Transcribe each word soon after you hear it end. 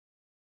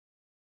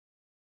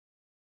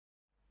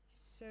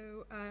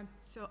So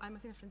I'm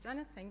Athina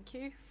Frantzana. Thank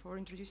you for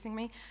introducing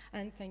me,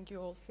 and thank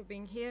you all for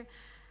being here.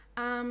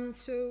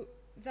 So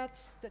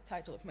that's the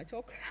title of my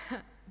talk.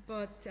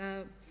 But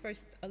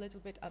first, a little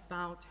bit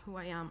about who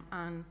I am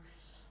and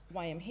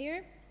why I'm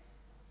here.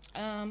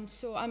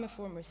 So I'm a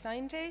former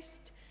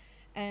scientist,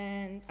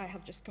 and I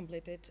have just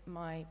completed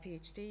my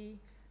PhD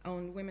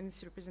on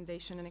women's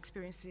representation and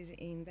experiences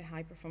in the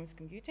high-performance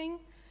computing.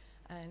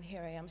 And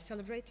here I am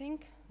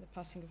celebrating the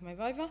passing of my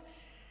viva.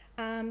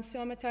 So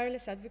I'm a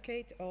tireless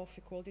advocate of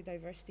equality,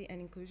 diversity,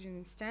 and inclusion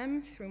in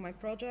STEM through my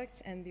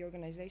projects and the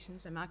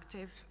organizations I'm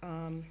active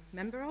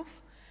member of.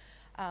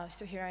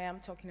 So here I am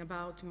talking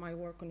about my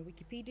work on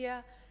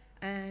Wikipedia,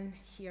 and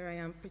here I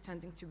am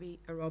pretending to be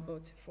a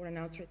robot for an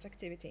outreach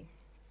activity.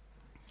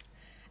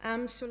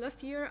 So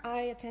last year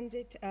I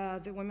attended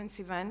the women's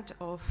event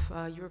of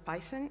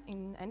EuroPython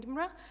in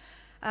Edinburgh,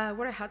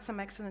 where I had some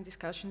excellent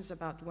discussions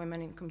about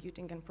women in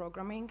computing and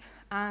programming,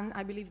 and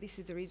I believe this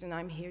is the reason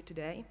I'm here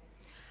today.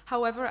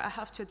 However, I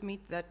have to admit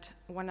that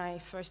when I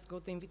first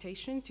got the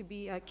invitation to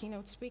be a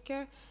keynote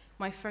speaker,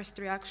 my first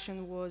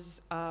reaction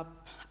was,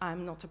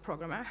 I'm not a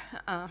programmer,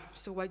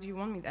 so why do you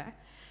want me there?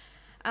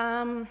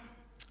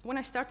 When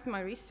I started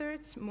my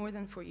research more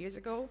than 4 years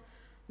ago,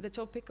 the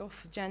topic of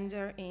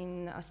gender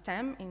in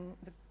STEM, in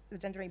the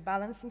gender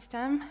imbalance in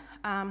STEM,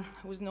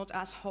 was not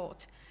as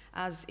hot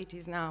as it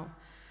is now.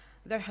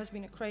 There has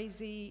been a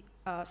crazy,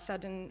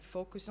 sudden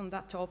focus on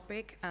that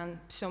topic, and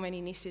so many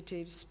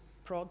initiatives,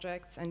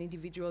 projects, and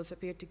individuals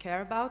appear to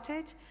care about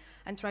it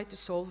and try to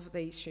solve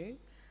the issue,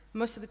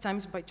 most of the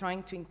times by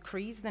trying to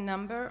increase the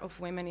number of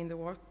women in the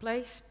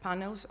workplace,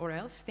 panels, or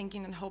else,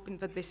 thinking and hoping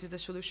that this is the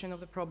solution of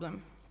the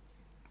problem.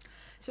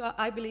 So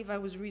I believe I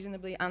was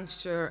reasonably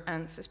unsure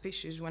and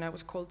suspicious when I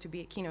was called to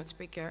be a keynote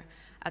speaker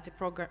at a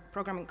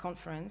programming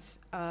conference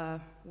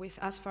with,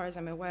 as far as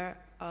I'm aware,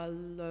 a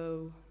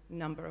low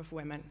number of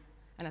women,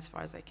 and as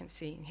far as I can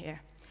see in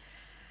here.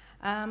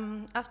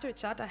 After a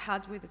chat I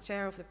had with the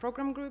chair of the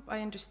program group,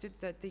 I understood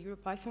that the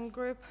EuroPython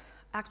group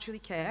actually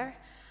care,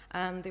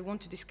 and they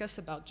want to discuss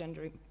about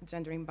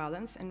gender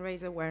imbalance and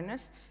raise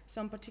awareness. So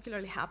I'm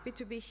particularly happy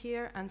to be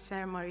here and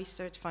share my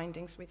research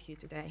findings with you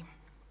today.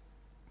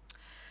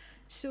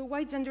 So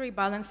why gender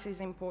imbalance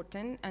is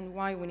important and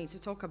why we need to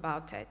talk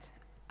about it?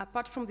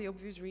 Apart from the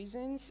obvious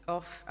reasons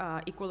of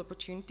equal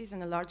opportunities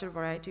and a larger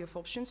variety of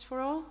options for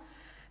all,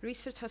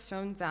 research has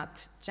shown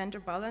that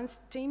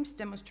gender-balanced teams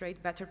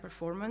demonstrate better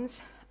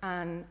performance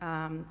and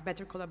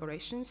better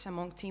collaborations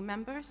among team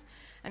members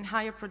and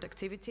higher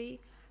productivity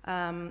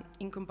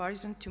in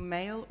comparison to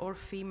male or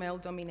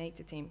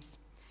female-dominated teams.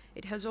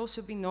 It has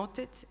also been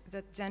noted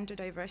that gender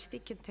diversity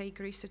can take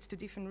research to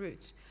different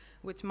routes,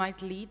 which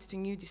might lead to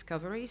new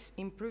discoveries,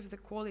 improve the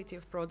quality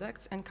of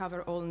products, and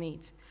cover all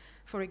needs.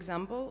 For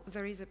example,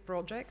 there is a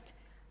project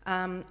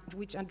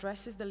which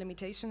addresses the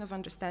limitation of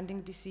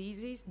understanding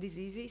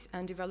diseases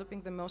and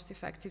developing the most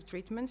effective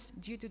treatments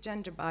due to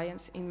gender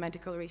bias in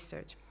medical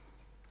research.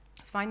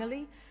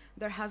 Finally,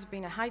 there has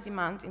been a high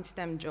demand in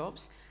STEM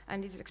jobs,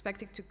 and it is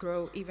expected to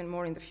grow even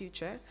more in the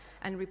future,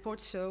 and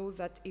reports show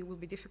that it will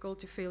be difficult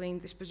to fill in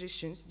these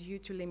positions due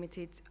to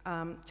limited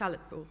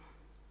talent pool.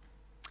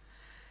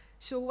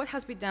 So what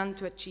has been done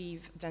to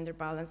achieve gender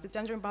balance? The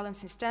gender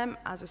imbalance in STEM,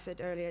 as I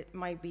said earlier,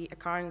 might be a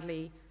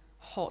currently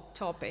hot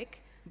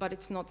topic, but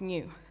it's not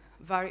new.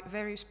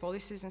 Various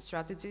policies and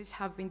strategies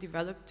have been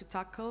developed to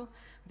tackle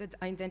the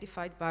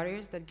identified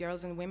barriers that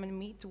girls and women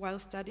meet while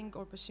studying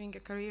or pursuing a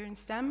career in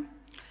STEM.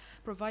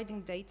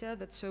 Providing data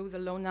that show the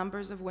low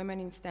numbers of women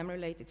in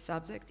STEM-related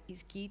subjects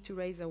is key to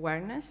raise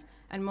awareness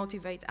and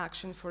motivate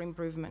action for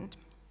improvement.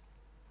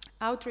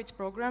 Outreach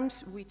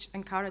programs which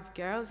encourage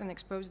girls and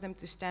expose them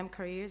to STEM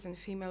careers and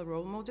female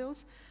role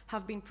models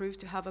have been proved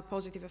to have a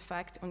positive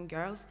effect on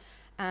girls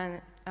and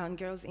on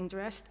girls'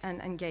 interest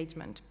and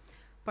engagement.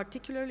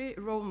 Particularly,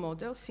 role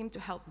models seem to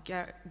help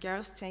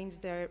girls change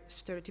their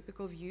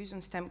stereotypical views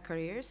on STEM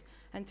careers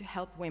and to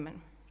help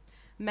women.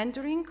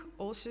 Mentoring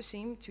also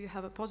seems to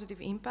have a positive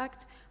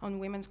impact on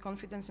women's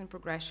confidence and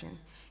progression.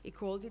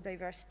 Equality,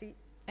 diversity,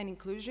 and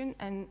inclusion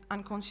and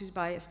unconscious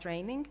bias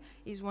training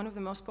is one of the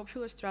most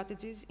popular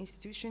strategies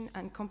institutions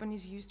and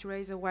companies use to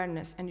raise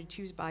awareness and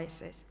reduce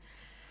biases.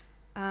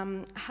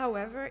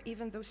 However,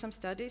 even though some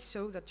studies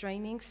show that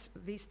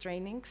these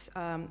trainings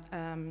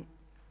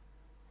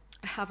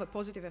have a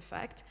positive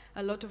effect,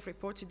 a lot of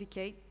reports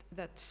indicate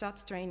that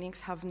such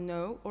trainings have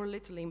no or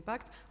little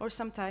impact, or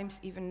sometimes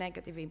even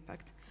negative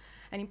impact.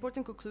 An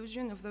important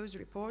conclusion of those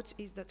reports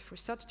is that for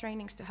such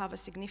trainings to have a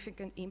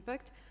significant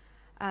impact,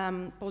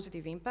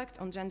 positive impact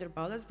on gender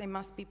balance, they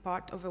must be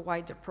part of a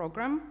wider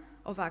program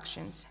of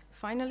actions.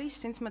 Finally,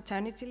 since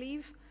maternity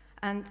leave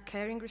and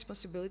caring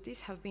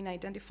responsibilities have been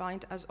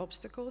identified as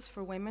obstacles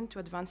for women to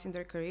advance in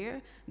their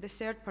career, the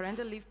shared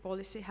parental leave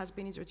policy has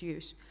been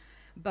introduced,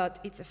 but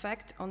its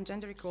effect on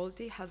gender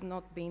equality has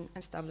not been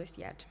established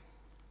yet.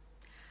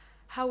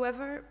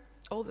 However,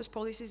 all those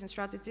policies and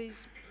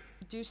strategies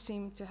do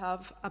seem to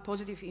have a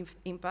positive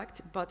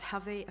impact, but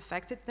have they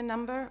affected the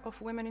number of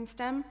women in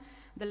STEM?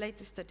 The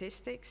latest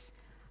statistics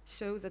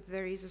show that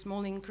there is a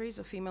small increase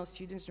of female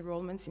students'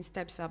 enrollments in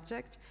STEM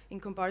subject in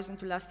comparison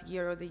to last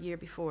year or the year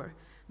before,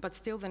 but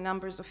still the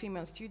numbers of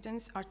female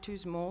students are too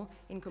small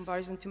in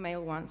comparison to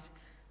male ones.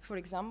 For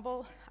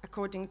example,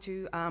 according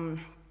to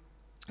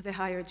the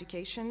higher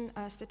education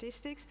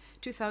statistics,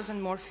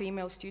 2,000 more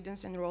female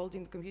students enrolled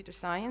in computer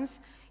science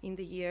in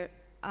the year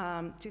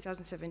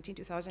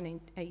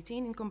 2017-2018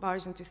 in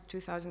comparison to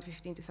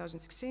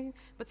 2015-2016,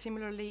 but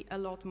similarly a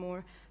lot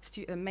more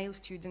male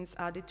students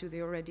added to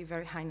the already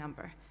very high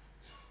number.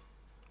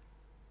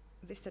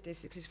 This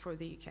statistics is for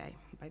the UK,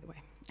 by the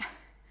way.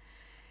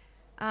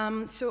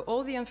 So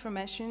all the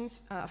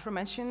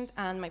aforementioned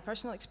and my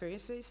personal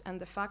experiences and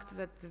the fact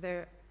that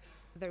there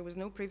was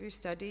no previous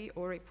study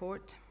or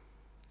report.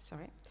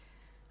 Sorry,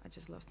 I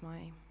just lost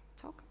my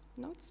talk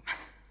notes.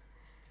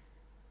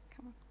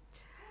 Come on.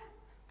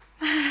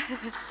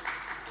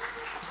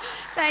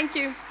 Thank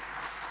you.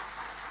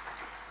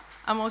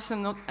 I'm also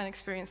not an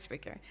experienced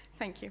speaker.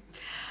 Thank you.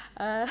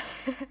 My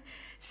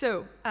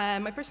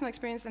personal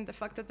experience and the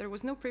fact that there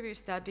was no previous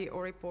study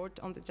or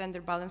report on the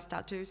gender balance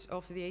status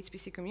of the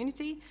HPC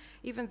community,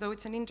 even though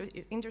it's an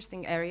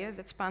interesting area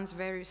that spans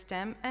various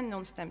STEM and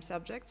non-STEM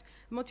subjects,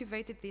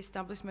 motivated the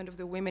establishment of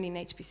the Women in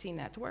HPC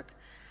network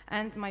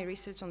and my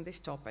research on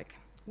this topic.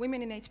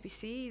 Women in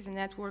HPC is a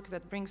network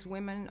that brings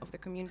women of the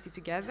community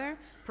together,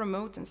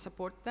 promote and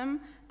support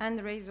them,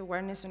 and raise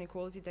awareness on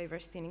equality,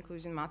 diversity, and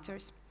inclusion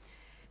matters.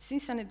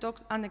 Since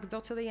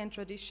anecdotally and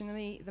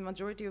traditionally, the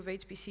majority of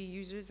HPC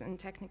users and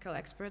technical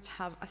experts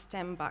have a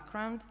STEM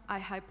background, I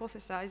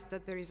hypothesized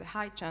that there is a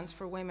high chance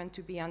for women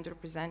to be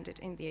underrepresented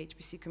in the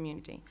HPC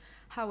community.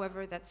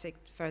 However, that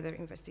takes further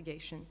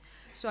investigation.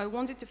 So I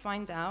wanted to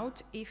find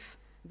out if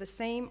the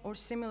same or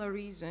similar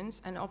reasons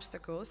and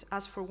obstacles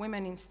as for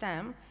women in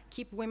STEM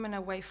keep women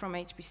away from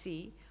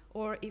HPC,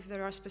 or if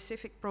there are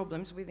specific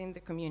problems within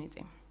the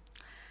community.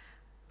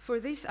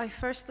 For this, I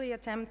firstly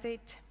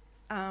attempted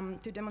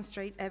to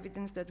demonstrate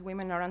evidence that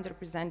women are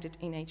underrepresented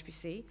in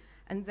HPC,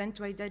 and then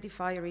to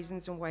identify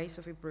reasons and ways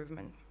of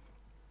improvement.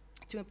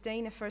 To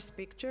obtain a first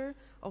picture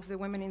of the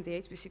women in the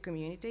HPC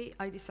community,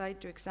 I decided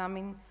to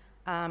examine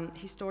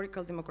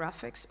historical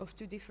demographics of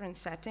two different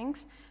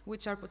settings,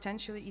 which are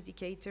potentially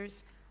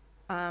indicators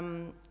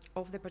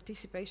of the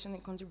participation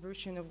and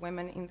contribution of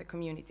women in the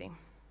community.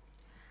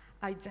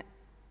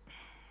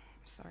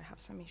 Sorry, I have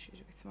some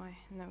issues with my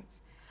notes.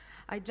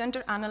 I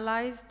gender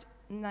analyzed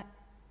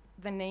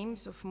the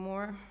names of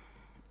more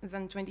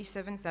than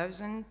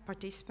 27,000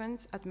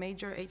 participants at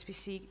major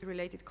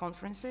HPC-related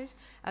conferences,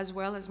 as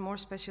well as more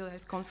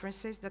specialized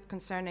conferences that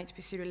concern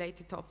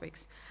HPC-related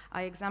topics.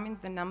 I examined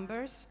the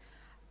numbers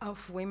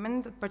of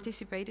women that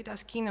participated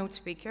as keynote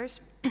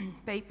speakers,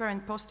 paper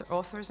and poster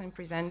authors and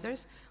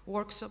presenters,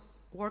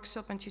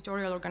 workshop and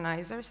tutorial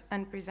organizers,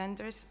 and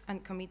presenters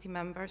and committee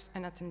members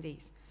and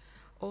attendees.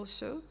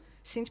 Also,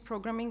 since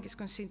programming is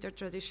considered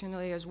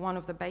traditionally as one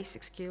of the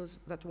basic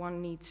skills that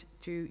one needs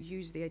to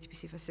use the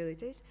HPC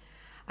facilities,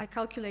 I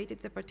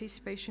calculated the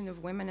participation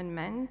of women and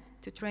men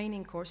to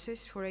training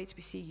courses for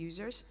HPC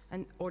users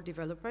or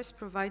developers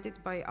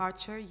provided by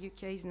Archer,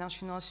 UK's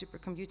National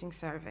Supercomputing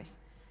Service.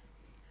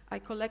 I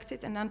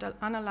collected and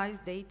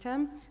analyzed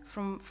data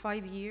from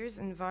 5 years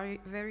and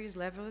various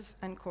levels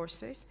and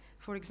courses.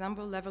 For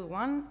example, level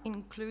 1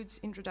 includes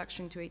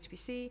Introduction to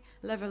HPC,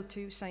 level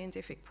 2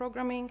 Scientific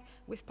Programming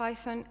with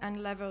Python,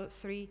 and level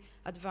 3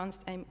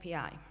 Advanced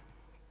MPI.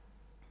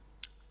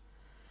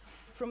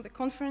 From the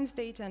conference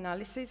data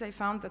analysis, I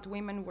found that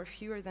women were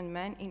fewer than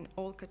men in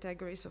all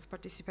categories of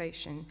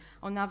participation.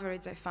 On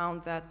average, I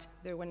found that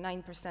there were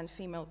 9%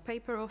 female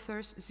paper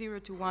authors, 0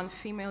 to 1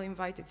 female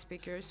invited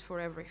speakers for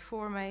every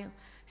 4 male,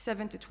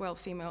 7 to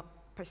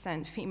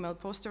 12% female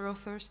poster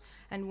authors,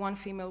 and 1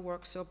 female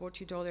workshop or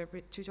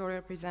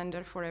tutorial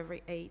presenter for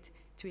every 8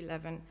 to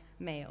 11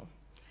 male.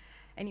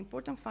 An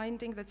important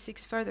finding that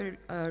seeks further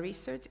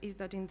research is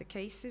that in the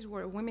cases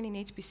where women in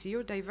HPC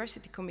or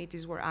diversity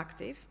committees were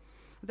active,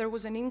 there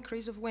was an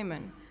increase of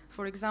women.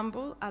 For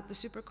example, at the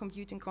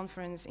Supercomputing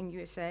Conference in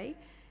USA,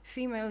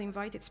 female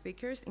invited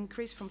speakers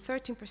increased from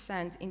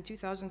 13% in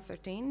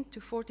 2013 to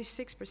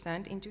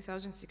 46% in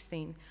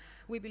 2016.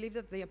 We believe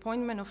that the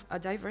appointment of a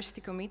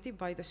diversity committee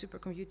by the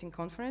Supercomputing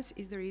Conference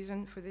is the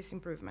reason for this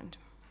improvement.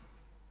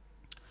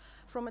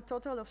 From a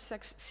total of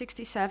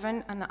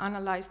 67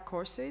 analyzed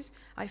courses,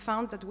 I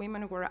found that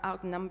women were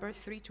outnumbered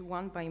 3 to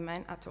 1 by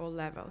men at all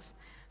levels.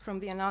 From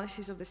the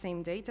analysis of the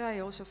same data, I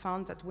also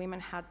found that women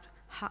had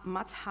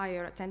much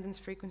higher attendance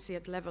frequency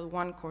at level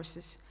 1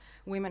 courses.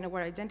 Women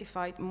were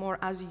identified more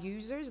as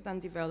users than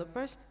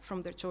developers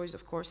from their choice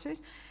of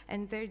courses,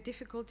 and their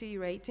difficulty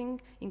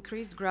rating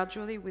increased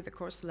gradually with the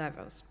course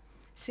levels.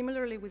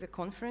 Similarly with the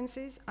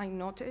conferences, I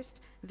noticed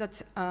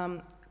that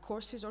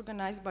courses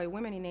organized by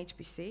women in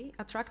HPC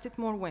attracted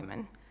more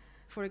women.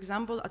 For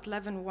example, at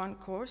level 1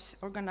 course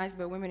organized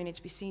by women in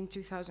HPC in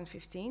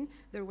 2015,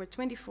 there were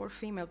 24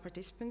 female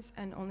participants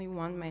and only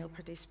 1 male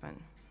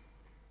participant.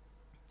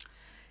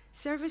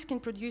 Surveys can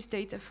produce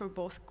data for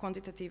both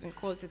quantitative and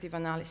qualitative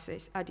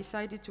analysis. I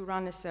decided to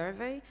run a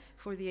survey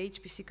for the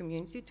HPC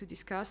community to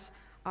discuss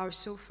our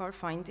so far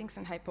findings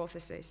and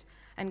hypotheses,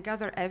 and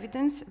gather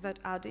evidence that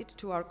added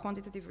to our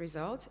quantitative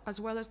results, as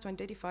well as to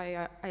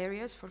identify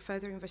areas for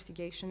further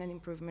investigation and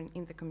improvement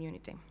in the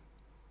community.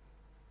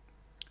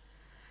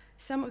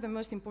 Some of the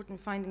most important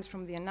findings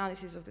from the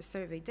analysis of the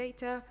survey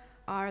data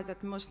are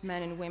that most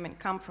men and women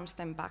come from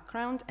STEM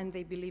background, and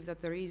they believe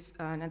that there is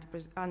an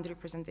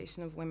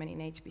underrepresentation of women in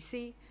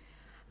HPC.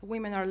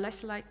 Women are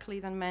less likely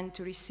than men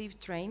to receive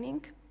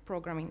training,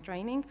 programming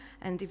training,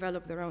 and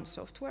develop their own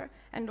software.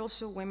 And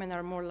also women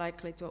are more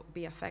likely to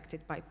be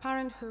affected by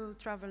parenthood,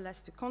 travel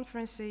less to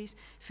conferences,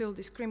 feel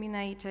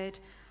discriminated,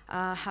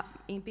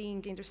 in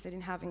being interested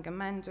in having a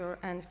mentor,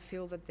 and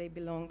feel that they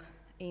belong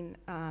in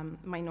a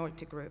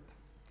minority group.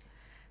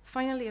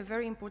 Finally, a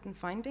very important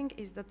finding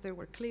is that there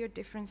were clear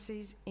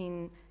differences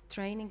in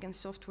training and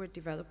software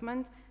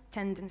development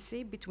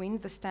tendency between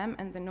the STEM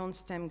and the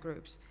non-STEM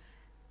groups.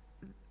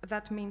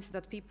 That means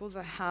that people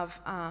that have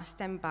a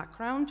STEM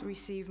background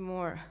receive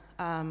more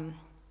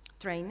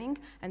training,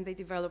 and they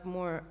develop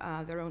more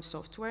their own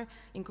software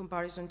in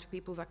comparison to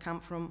people that come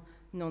from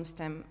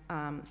non-STEM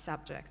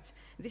subjects.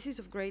 This is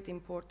of great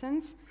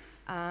importance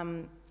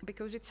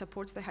because it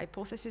supports the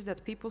hypothesis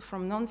that people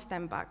from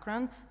non-STEM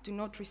background do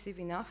not receive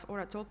enough or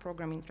at all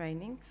programming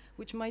training,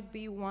 which might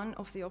be one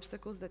of the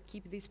obstacles that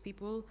keep these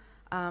people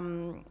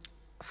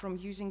from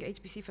using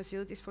HPC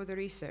facilities for the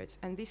research.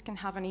 And this can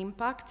have an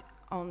impact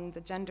on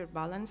the gender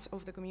balance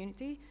of the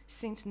community,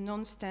 since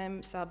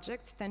non-STEM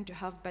subjects tend to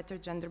have better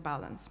gender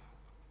balance.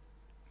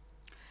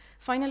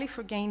 Finally,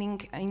 for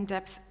gaining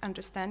in-depth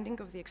understanding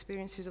of the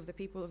experiences of the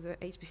people of the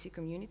HPC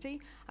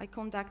community, I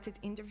conducted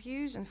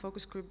interviews and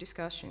focus group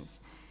discussions,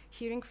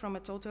 hearing from a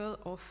total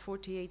of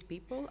 48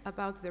 people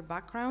about their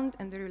background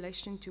and their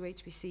relation to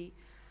HPC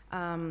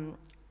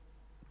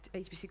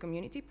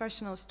community.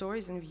 Personal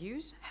stories and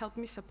views helped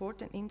me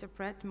support and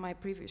interpret my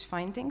previous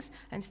findings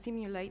and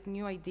stimulate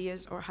new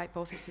ideas or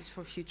hypotheses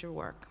for future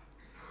work.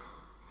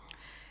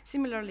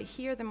 Similarly,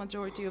 here, the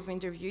majority of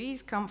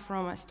interviewees come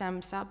from a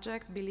STEM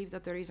subject, believe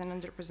that there is an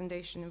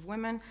underrepresentation of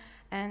women,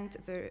 and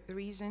the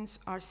reasons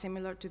are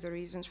similar to the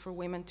reasons for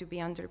women to be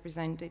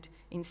underrepresented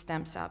in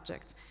STEM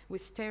subjects,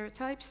 with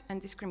stereotypes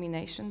and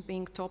discrimination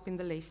being top in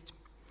the list.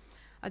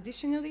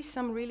 Additionally,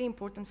 some really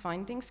important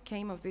findings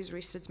came of this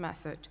research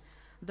method.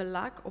 The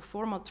lack of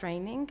formal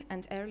training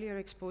and earlier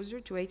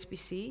exposure to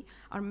HPC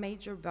are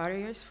major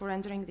barriers for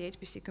entering the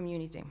HPC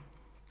community,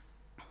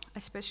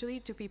 especially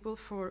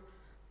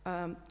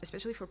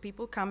for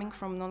people coming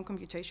from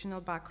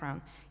non-computational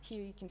background.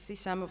 Here you can see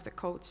some of the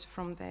quotes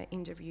from the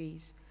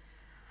interviewees.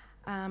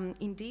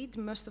 Indeed,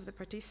 most of the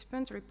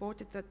participants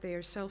reported that they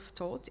are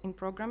self-taught in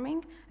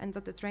programming and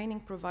that the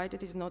training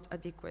provided is not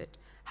adequate.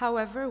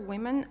 However,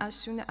 women, as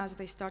soon as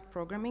they start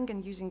programming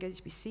and using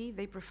HPC,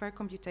 they prefer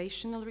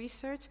computational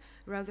research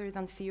rather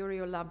than theory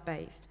or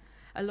lab-based.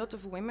 A lot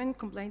of women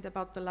complained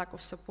about the lack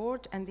of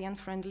support and the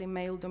unfriendly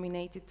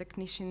male-dominated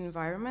technician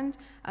environment,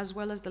 as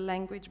well as the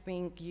language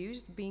being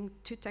used being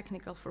too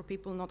technical for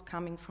people not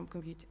coming from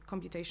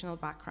computational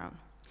background.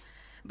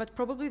 But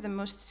probably the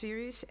most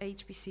serious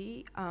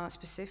HPC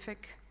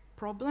specific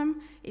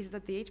problem is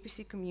that the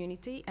HPC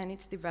community and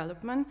its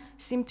development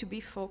seem to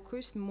be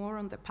focused more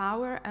on the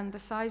power and the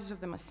size of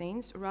the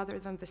machines rather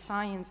than the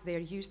science they are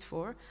used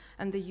for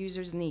and the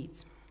user's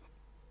needs.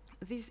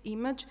 This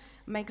image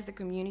makes the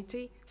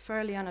community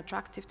fairly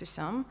unattractive to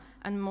some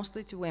and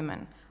mostly to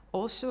women.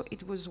 Also,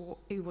 it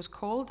was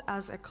called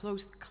as a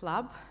closed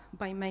club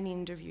by many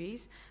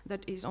interviewees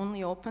that is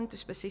only open to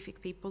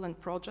specific people and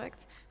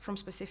projects from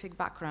specific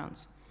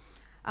backgrounds.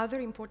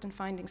 Other important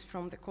findings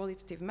from the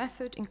qualitative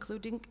method,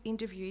 including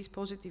interviewees'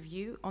 positive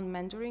view on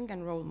mentoring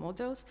and role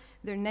models,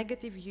 their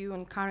negative view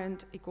on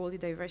current equality,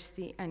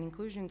 diversity, and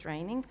inclusion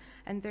training,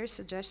 and their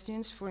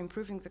suggestions for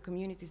improving the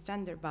community's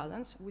gender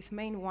balance, with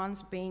main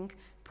ones being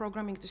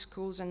programming to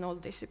schools and all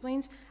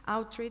disciplines,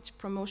 outreach,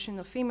 promotion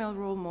of female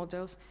role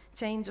models,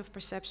 change of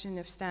perception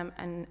of STEM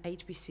and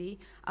HPC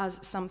as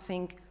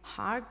something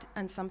hard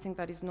and something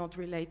that is not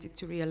related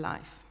to real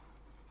life.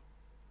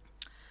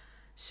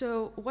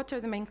 So what are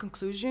the main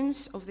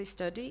conclusions of this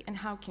study and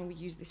how can we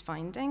use these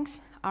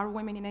findings? Are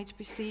women in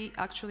HPC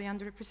actually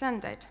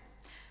underrepresented?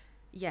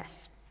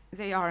 Yes,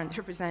 they are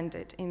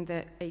underrepresented in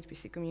the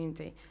HPC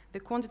community.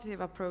 The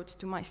quantitative approach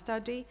to my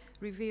study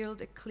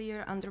revealed a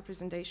clear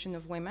underrepresentation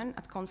of women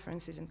at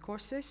conferences and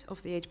courses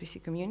of the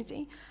HPC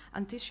community.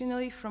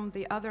 Additionally, from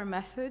the other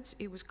methods,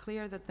 it was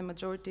clear that the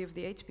majority of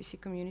the HPC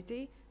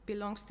community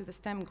belongs to the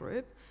STEM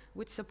group,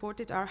 which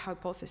supported our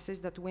hypothesis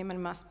that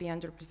women must be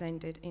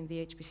underrepresented in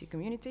the HPC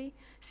community,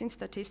 since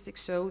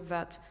statistics show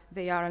that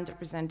they are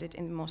underrepresented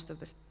in most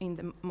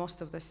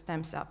of the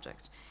STEM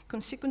subjects.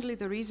 Consequently,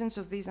 the reasons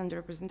of this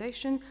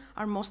underrepresentation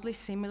are mostly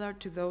similar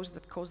to those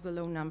that cause the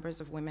low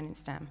numbers of women in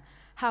STEM.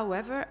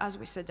 However, as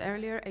we said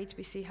earlier,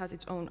 HPC has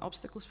its own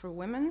obstacles for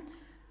women,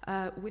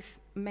 with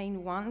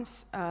main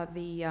ones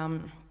the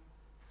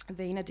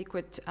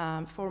inadequate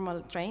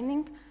formal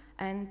training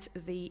and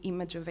the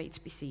image of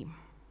HPC.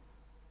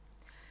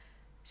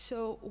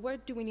 So where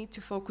do we need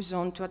to focus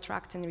on to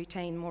attract and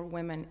retain more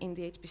women in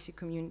the HPC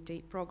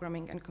community,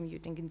 programming and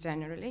computing in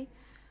generally?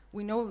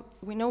 We know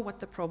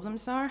what the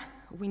problems are.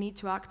 We need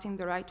to act in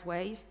the right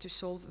ways to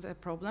solve the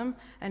problem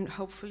and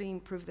hopefully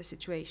improve the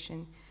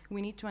situation.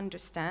 We need to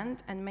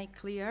understand and make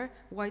clear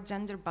why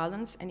gender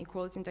balance and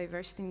equality and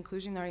diversity and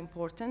inclusion are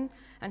important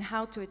and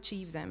how to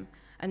achieve them,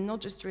 and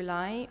not just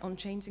rely on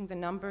changing the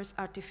numbers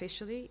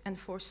artificially and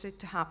force it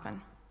to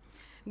happen.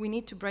 We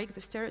need to break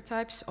the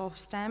stereotypes of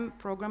STEM,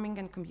 programming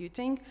and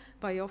computing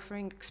by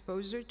offering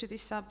exposure to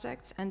these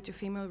subjects and to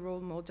female role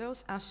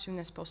models as soon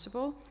as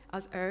possible,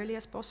 as early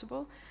as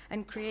possible,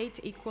 and create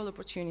equal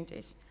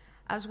opportunities.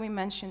 As we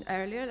mentioned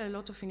earlier, a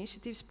lot of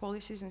initiatives,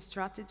 policies and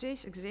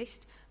strategies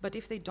exist, but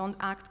if they don't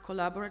act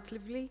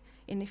collaboratively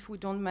and if we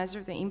don't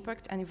measure the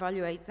impact and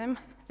evaluate them,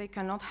 they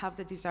cannot have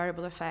the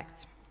desirable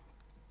effects.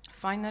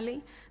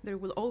 Finally, there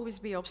will always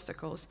be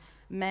obstacles.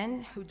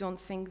 Men who don't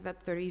think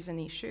that there is an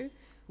issue,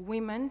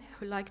 women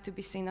who like to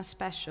be seen as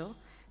special,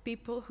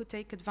 people who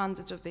take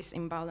advantage of this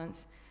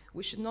imbalance.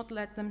 We should not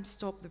let them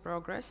stop the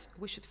progress.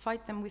 We should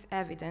fight them with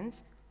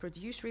evidence,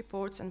 produce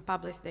reports and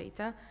publish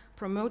data,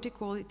 promote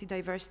equality,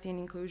 diversity and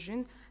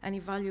inclusion, and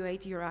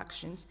evaluate your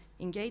actions.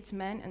 Engage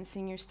men and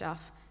senior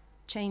staff.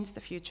 Change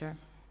the future.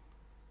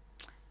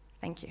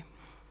 Thank you.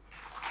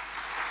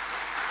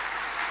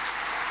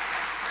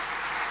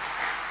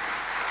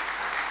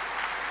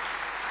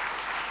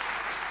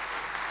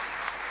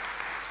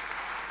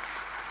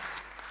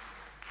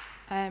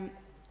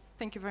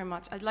 Thank you very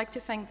much. I'd like to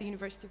thank the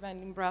University of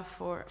Edinburgh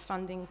for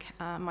funding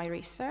my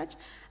research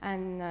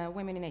and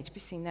Women in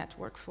HPC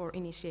Network for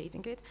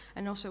initiating it.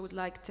 And also would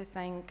like to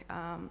thank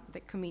the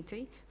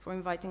committee for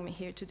inviting me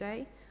here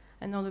today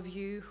and all of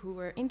you who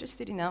were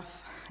interested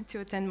enough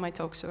to attend my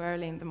talk so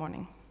early in the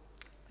morning.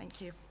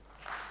 Thank you.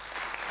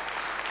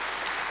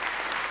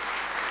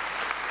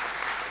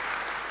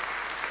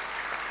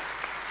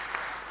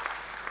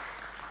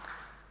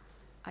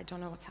 I don't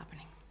know what's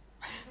happening.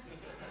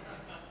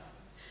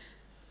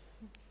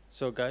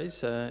 So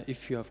guys,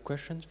 if you have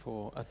questions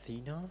for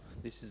Athina,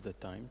 this is the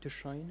time to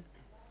shine.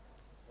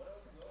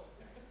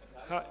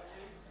 Hi.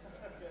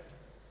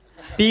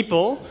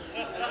 People.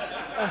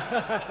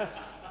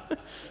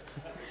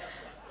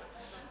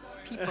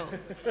 People.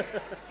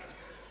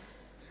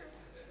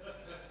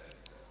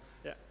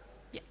 Yeah.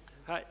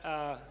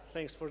 Hi,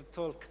 thanks for the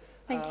talk.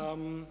 Thank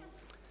you.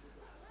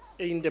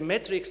 In the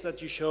metrics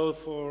that you showed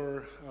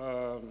for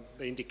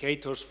the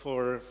indicators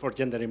for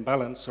gender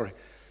imbalance, sorry,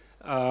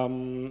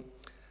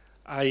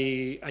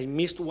 I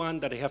missed one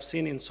that I have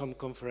seen in some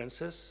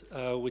conferences,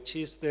 which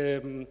is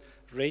the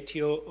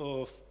ratio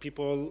of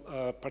people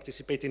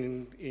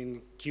participating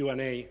in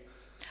Q&A.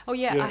 Oh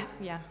yeah,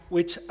 yeah.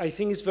 Which I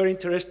think is very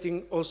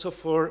interesting also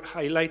for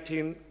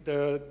highlighting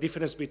the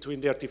difference between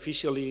the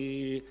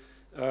artificially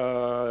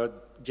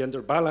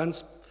gender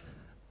balance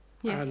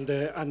Yes.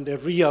 and the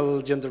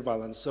real gender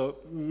balance. So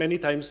many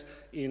times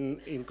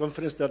in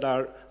conferences that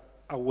are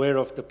aware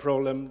of the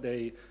problem,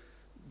 they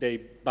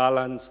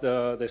balance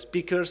the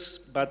speakers,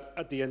 but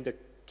at the end the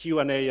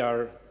Q&A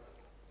are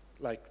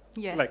like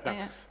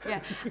that. Yeah.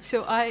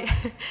 So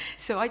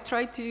I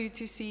tried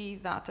to see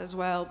that as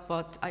well,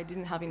 but I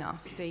didn't have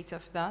enough data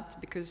for that,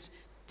 because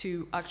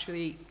to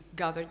actually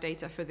gather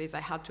data for this,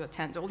 I had to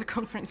attend all the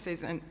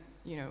conferences and,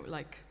 you know,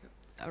 like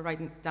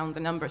write down the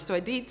numbers. So I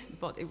did,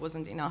 but it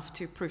wasn't enough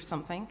to prove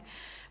something.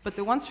 But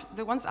the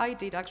ones I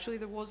did, actually,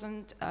 there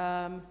wasn't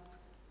a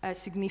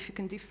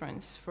significant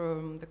difference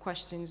from the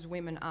questions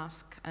women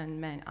ask and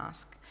men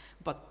ask.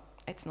 But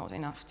it's not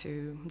enough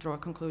to draw a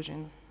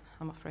conclusion,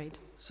 I'm afraid.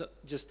 So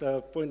just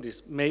a point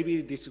is,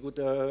 maybe this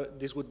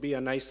would be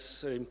a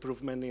nice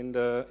improvement in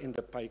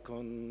the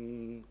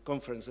PyCon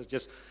conferences,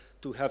 just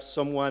to have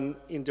someone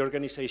in the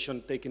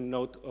organization taking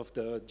note of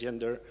the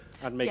gender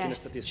and making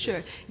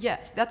statistics. Sure.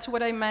 Yes, that's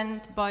what I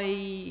meant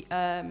by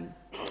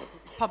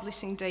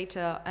publishing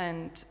data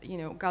and, you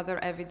know, gather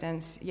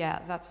evidence. Yeah,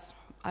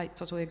 I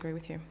totally agree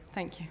with you.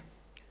 Thank you.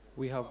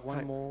 We have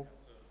one more.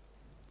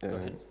 Go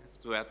ahead.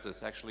 To add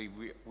this, actually,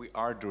 we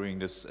are doing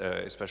this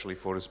especially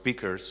for the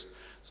speakers.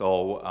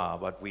 So,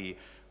 but we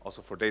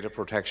also for data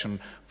protection,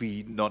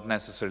 we not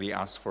necessarily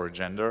ask for a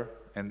gender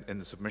in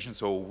the submission.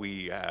 So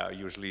we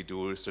usually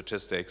do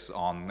statistics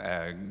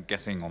on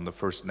guessing on the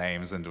first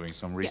names and doing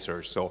some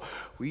research. Yeah. So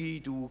we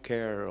do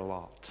care a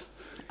lot.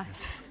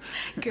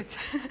 Good.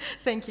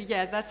 Thank you.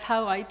 Yeah, that's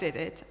how I did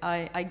it.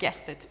 I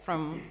guessed it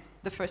from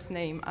the first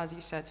name, as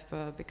you said,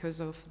 because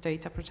of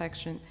data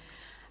protection,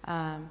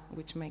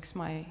 which makes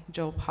my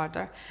job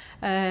harder.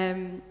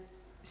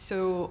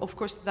 So, of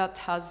course, that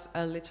has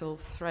a little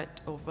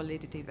threat of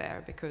validity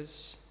there,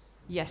 because,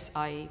 yes,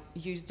 I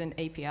used an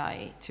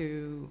API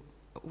to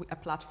a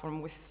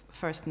platform with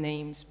first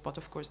names, but,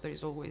 of course, there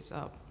is always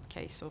a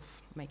case of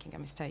making a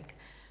mistake.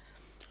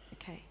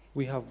 Okay.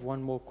 We have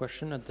one more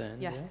question at the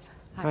end. Yeah.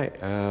 Hi.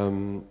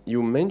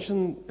 You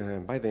mentioned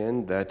by the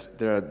end that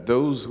there are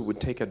those who would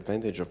take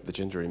advantage of the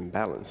gender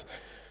imbalance.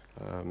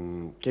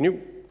 Can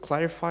you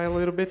clarify a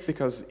little bit?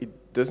 Because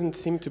it doesn't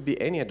seem to be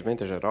any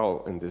advantage at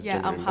all in this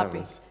gender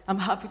imbalance. I'm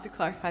happy to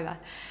clarify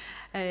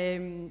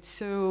that.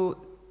 So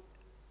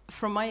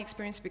from my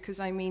experience, because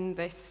I'm in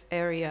this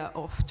area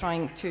of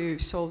trying to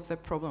solve the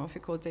problem of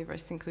equality,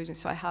 diversity, inclusion,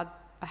 so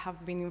I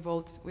have been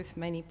involved with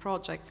many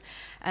projects.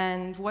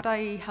 And what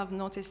I have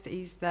noticed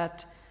is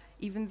that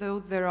even though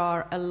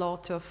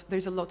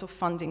there's a lot of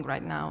funding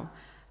right now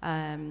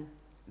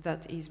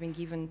that is being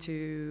given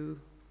to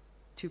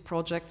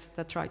projects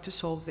that try to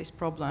solve this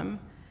problem,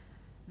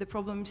 the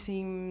problem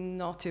seems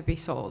not to be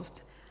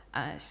solved.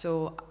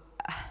 So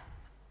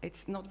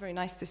it's not very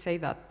nice to say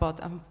that, but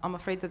I'm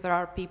afraid that there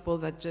are people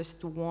that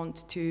just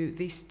want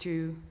this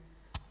to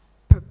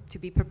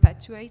be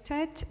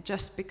perpetuated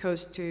just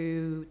because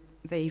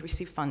they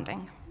receive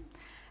funding.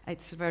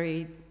 It's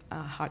very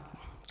hard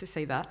to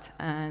say that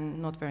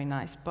and not very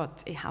nice,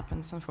 but it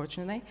happens,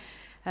 unfortunately.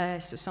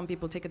 So some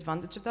people take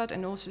advantage of that,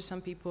 and also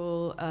some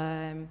people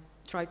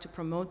try to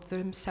promote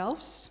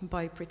themselves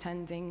by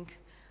pretending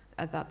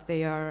that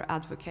they are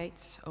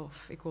advocates of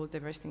equality,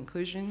 diversity,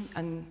 inclusion,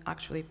 and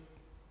actually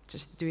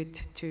just do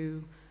it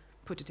to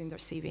put it in their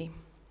CV.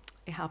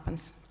 It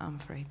happens, I'm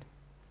afraid.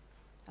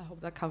 I hope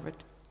that covered.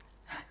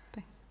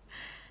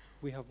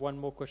 We have one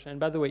more question. And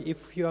by the way,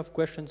 if you have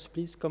questions,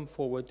 please come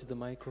forward to the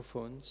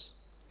microphones.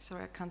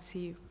 Sorry, I can't see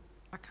you.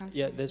 I can't see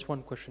you. There's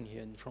one question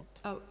here in front.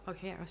 Oh,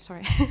 here,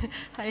 sorry.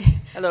 Hi.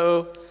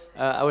 Hello.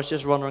 I was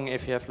just wondering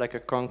if you have like a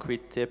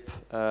concrete tip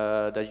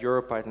that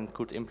EuroPython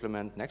could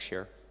implement next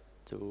year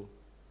to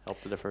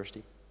help the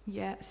diversity.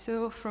 Yeah,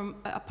 so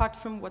apart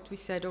from what we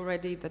said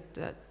already,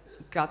 that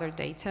gather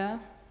data,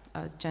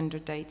 gender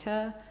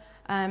data,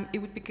 it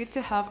would be good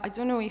to have, I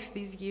don't know if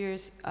this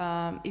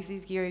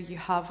year you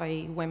have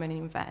a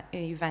women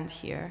event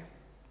here,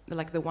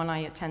 like the one I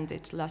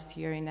attended last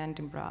year in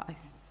Edinburgh. I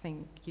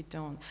think you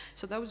don't.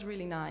 So that was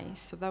really nice.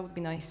 So that would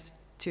be nice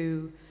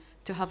to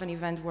have an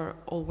event where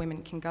all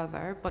women can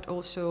gather. But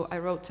also I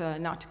wrote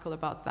an article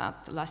about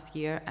that last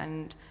year,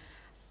 and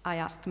I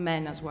asked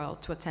men as well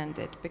to attend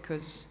it,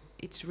 because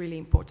it's really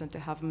important to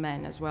have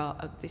men as well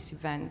at this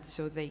event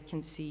so they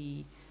can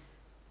see,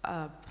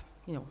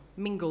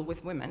 mingle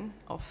with women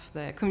of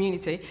the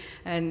community,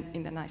 and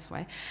in a nice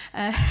way,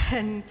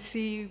 and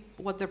see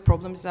what their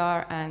problems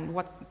are and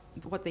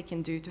what they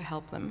can do to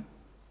help them.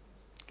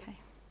 Okay.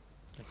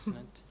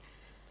 Excellent.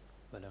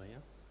 Valeria?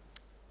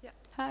 Yeah.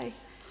 Hi.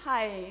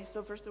 Hi.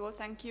 So first of all,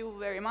 thank you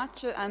very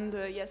much. And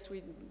yes,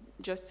 we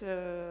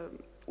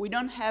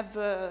don't have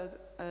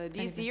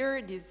this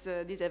year this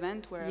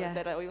event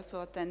that I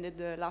also attended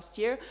last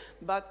year,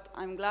 but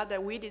I'm glad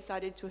that we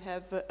decided to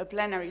have a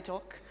plenary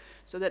talk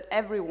so that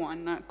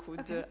everyone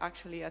could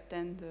actually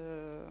attend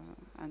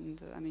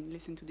and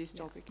listen to this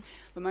topic.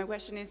 But my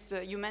question is,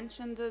 you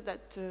mentioned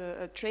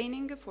that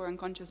training for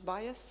unconscious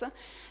bias,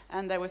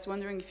 and I was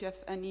wondering if you have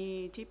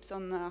any tips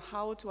on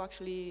how to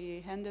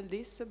actually handle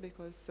this,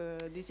 because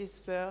this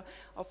is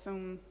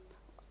often,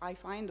 I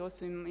find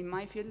also in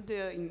my field,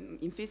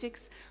 in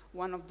physics,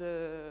 one of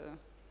the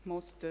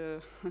most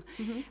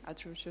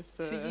atrocious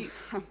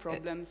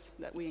problems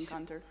that we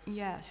encounter.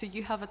 So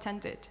you have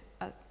attended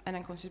an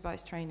unconscious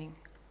bias training?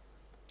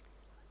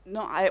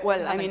 No, I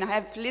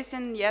have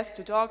listened, yes,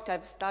 to talk.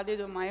 I've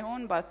studied on my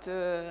own, but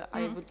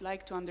I would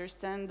like to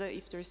understand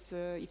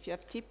if you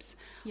have tips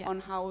on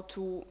how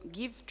to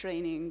give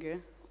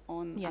training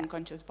on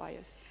unconscious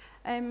bias.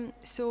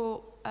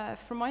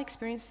 From my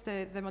experience,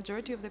 the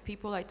majority of the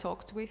people I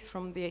talked with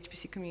from the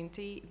HPC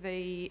community,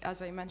 they,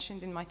 as I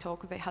mentioned in my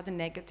talk, they had a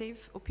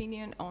negative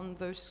opinion on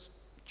those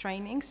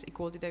trainings,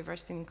 equality,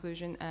 diversity,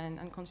 inclusion, and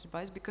unconscious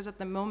bias, because at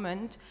the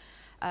moment,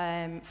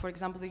 for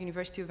example, the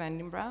University of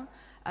Edinburgh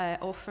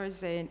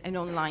offers an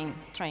online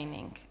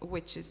training,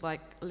 which is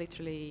like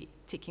literally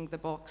ticking the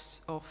box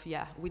of,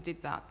 yeah, we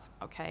did that,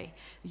 okay.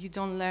 You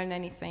don't learn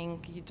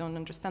anything, you don't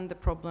understand the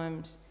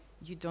problems,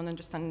 you don't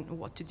understand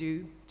what to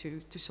do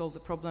to solve the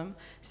problem.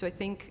 So I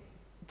think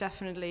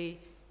definitely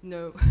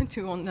no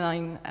to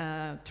online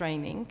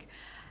training.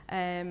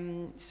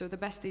 So the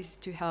best is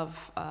to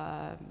have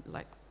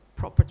like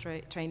proper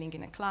training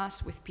in a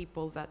class with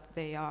people that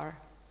they are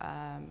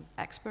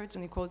experts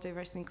on equality,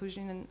 diversity,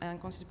 inclusion, and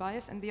unconscious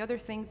bias. And the other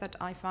thing that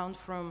I found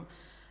from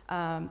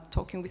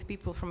talking with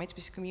people from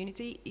HPC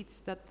community, it's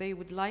that they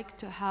would like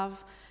to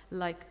have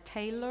like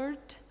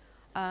tailored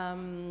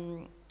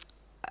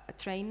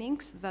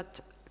trainings that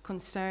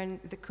concern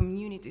the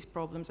community's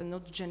problems and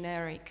not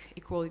generic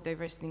equality,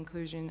 diversity,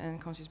 inclusion, and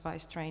unconscious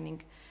bias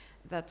training.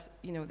 That,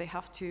 you know, they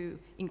have to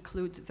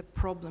include the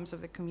problems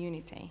of the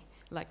community,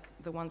 like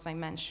the ones I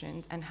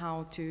mentioned, and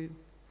how to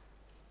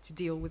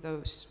deal with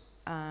those,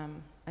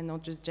 and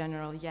not just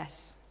general,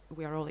 yes,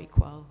 we are all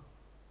equal,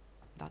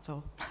 that's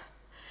all.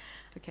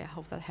 Okay, I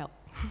hope that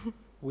helped.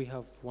 We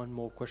have one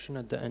more question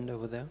at the end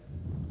over there.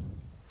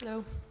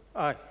 Hello.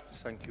 Hi,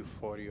 thank you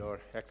for your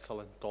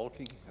excellent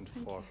talking and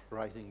for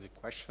raising the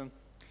question.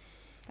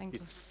 Thank you.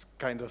 It's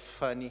kind of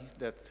funny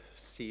that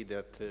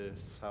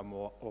some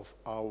of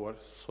our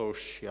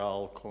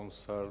social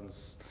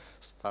concerns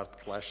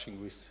start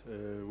clashing with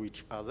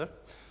each other.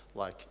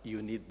 like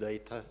you need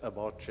data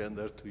about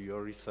gender to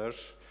your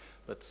research,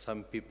 but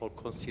some people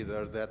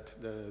consider that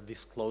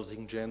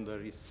disclosing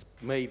gender is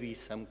maybe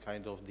some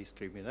kind of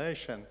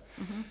discrimination.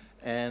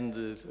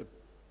 And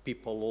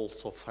people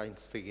also fight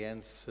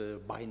against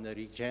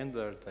binary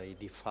gender. They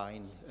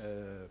define,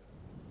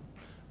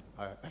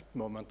 at the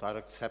moment are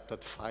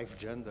accepted 5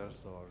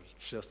 genders, or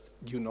just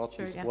do not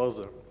disclose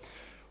them.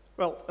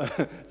 Well,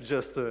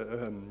 just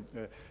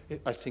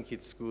I think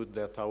it's good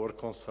that our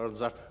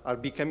concerns are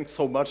becoming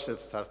so much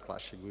that start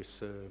clashing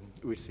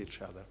with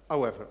each other.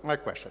 However, my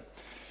question.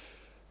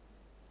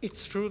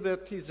 It's true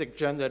that there is a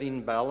gender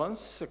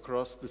imbalance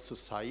across the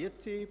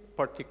society,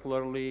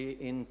 particularly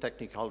in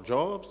technical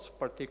jobs,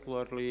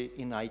 particularly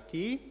in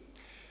IT.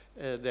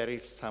 There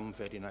is some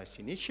very nice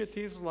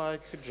initiatives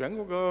like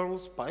Django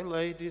Girls, Pi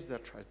Ladies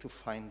that try to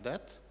find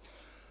that.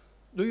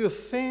 Do you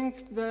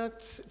think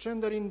that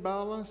gender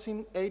imbalance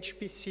in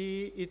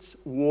HPC is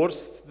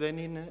worse than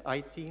in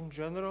IT in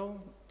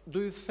general?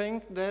 Do you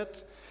think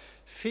that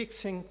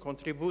fixing,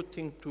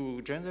 contributing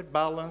to gender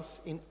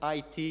balance in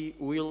IT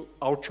will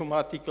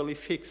automatically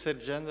fix a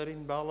gender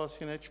imbalance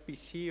in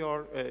HPC,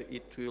 or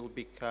it will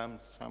become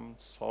some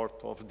sort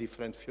of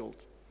different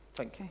field?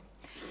 Thank you.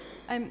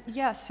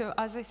 Yeah, so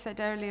as I said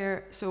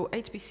earlier, so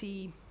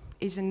HPC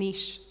is a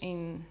niche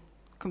in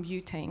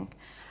computing.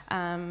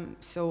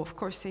 So of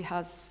course it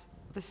has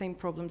the same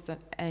problems that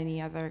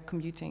any other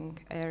computing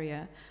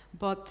area.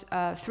 But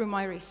through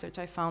my research,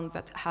 I found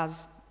that it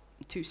has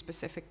 2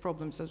 specific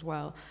problems as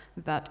well.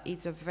 That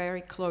it's a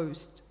very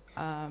closed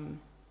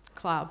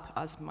club,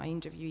 as my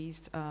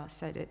interviewees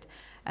said it,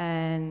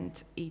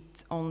 and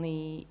it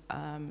only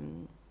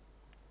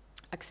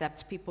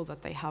accepts people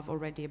that they have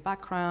already a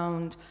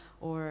background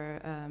or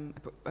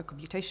a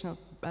computational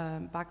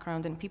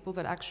background, and people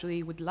that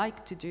actually would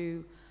like to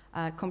do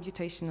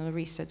computational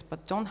research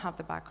but don't have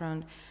the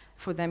background.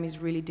 For them is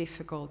really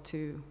difficult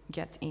to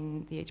get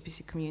in the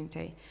HPC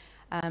community.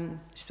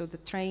 So the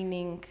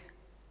training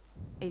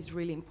is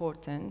really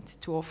important,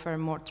 to offer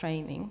more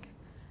training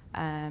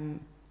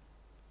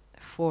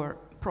for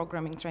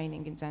programming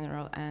training in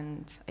general,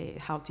 and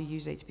how to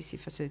use HPC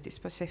facilities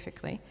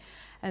specifically.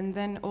 And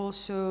then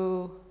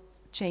also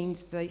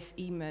change this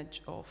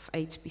image of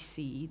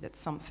HPC, that's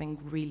something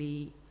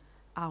really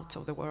out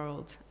of the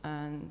world,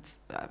 and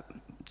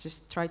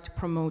just try to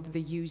promote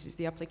the uses,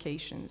 the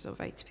applications of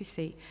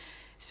HPC.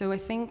 So I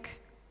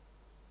think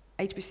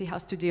HPC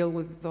has to deal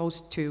with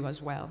those 2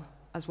 as well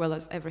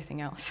as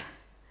everything else.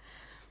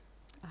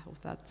 I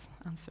hope that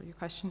answers your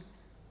question.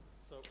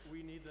 So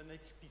we need an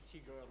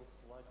HPC girls,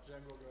 like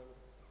Django girls.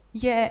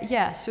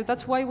 Yeah, so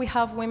that's why we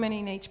have women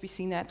in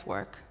HPC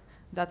network.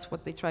 That's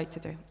what they try to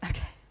do.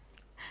 Okay.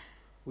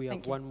 We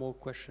have one more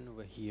question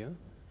over here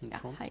in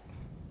front. Hi.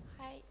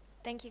 Hi,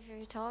 thank you for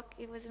your talk.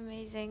 It was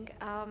amazing.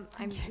 I'm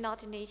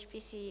not in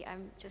HPC,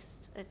 I'm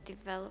just a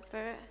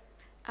developer.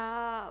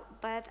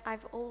 But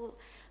I've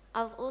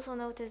also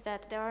noticed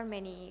that there are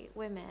many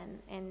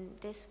women in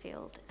this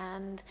field,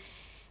 and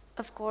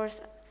of course,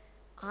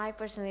 I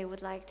personally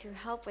would like to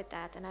help with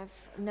that, and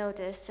I've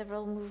noticed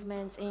several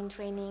movements in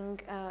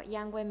training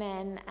young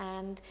women,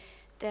 and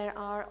there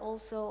are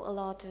also a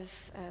lot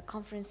of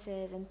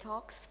conferences and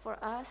talks for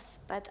us,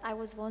 but I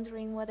was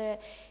wondering whether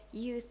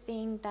you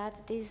think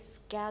that these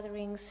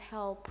gatherings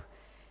help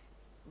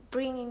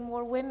bringing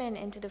more women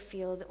into the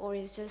field, or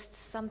is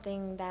just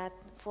something that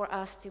for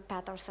us to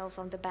pat ourselves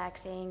on the back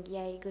saying,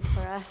 yay, good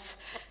for us?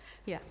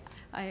 Yeah,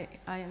 I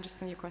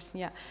understand your question,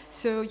 yeah.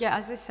 So yeah,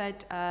 as I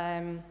said,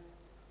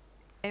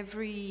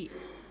 every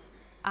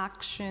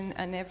action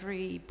and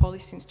every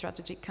policy and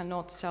strategy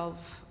cannot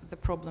solve the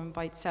problem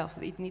by itself.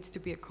 It needs to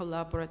be a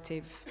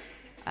collaborative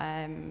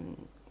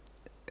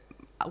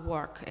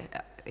work.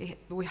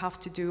 We have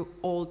to do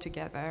all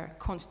together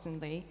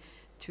constantly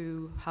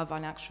to have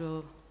an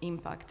actual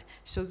impact.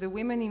 So the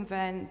women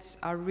events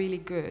are really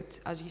good,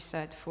 as you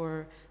said,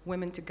 for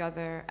women to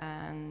gather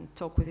and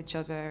talk with each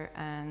other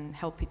and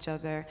help each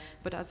other.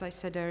 But as I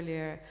said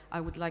earlier, I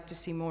would like to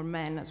see more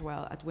men as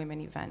well at women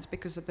events,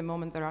 because at the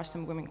moment there are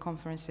some women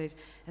conferences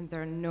and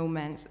there are no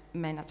men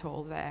at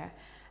all there.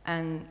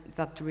 And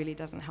that really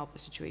doesn't help the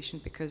situation,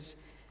 because,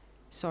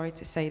 sorry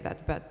to say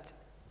that, but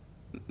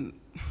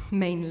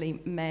mainly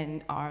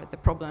men are the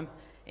problem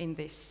in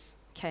this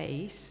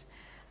case.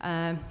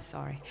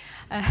 Sorry.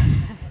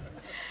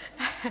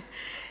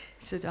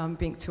 So I'm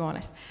being too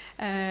honest.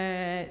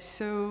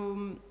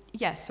 So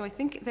I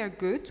think they're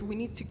good. We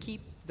need to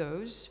keep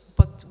those,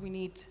 but we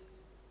need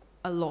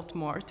a lot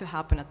more to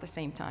happen at the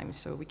same time,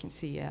 so we can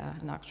see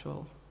an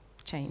actual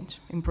change,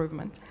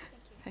 improvement.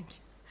 Thank you.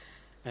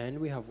 And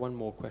we have one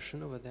more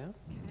question over there.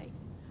 Okay.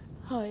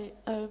 Hi.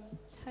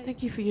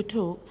 Thank you for your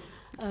talk.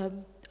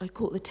 I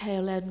caught the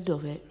tail end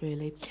of it,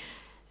 really.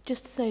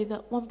 Just to say that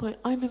at one point,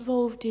 I'm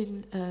involved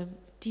in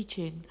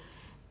teaching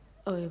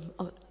of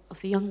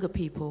the younger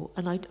people,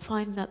 and I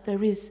find that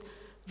there is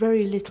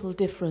very little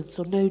difference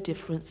or no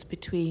difference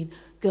between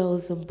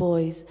girls and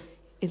boys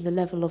in the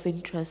level of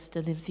interest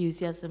and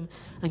enthusiasm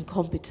and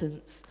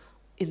competence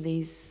in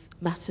these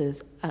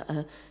matters at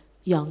a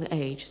young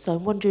age. So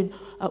I'm wondering,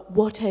 at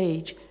what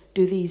age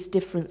do these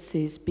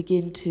differences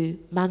begin to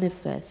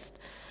manifest?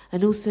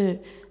 And also,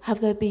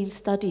 have there been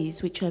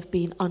studies which have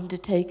been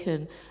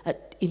undertaken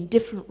in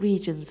different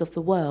regions of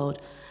the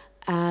world?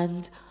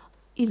 And,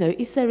 you know,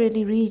 is there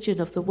any region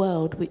of the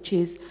world which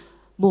is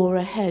more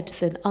ahead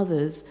than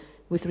others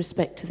with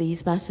respect to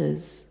these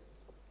matters?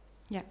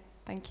 Yeah,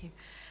 thank you.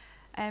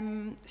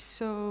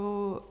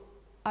 So,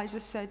 as I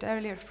said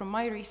earlier, from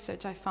my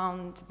research, I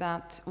found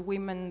that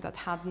women that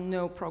had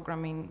no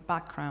programming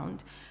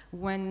background,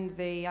 when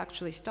they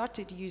actually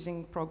started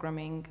using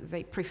programming,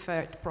 they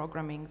preferred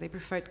programming. They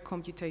preferred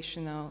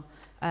computational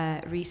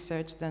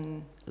research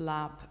than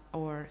lab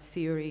or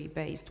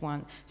theory-based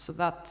one. So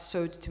that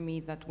showed to me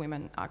that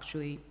women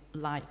actually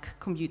like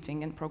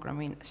computing and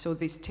programming. So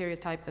this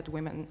stereotype that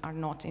women are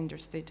not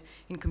interested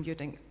in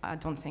computing, I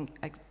don't think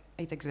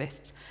it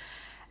exists.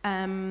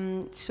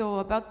 So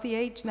about the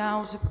age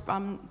now,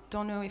 I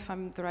don't know if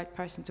I'm the right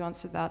person to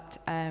answer that.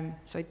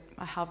 So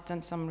I have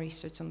done some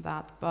research on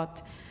that,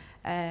 but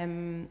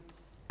I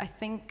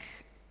think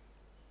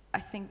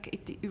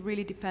it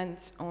really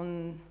depends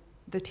on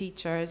the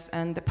teachers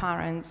and the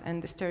parents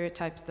and the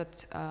stereotypes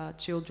that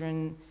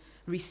children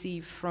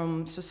receive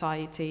from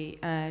society.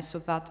 So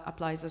that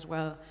applies as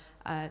well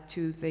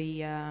to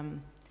the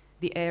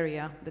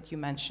area that you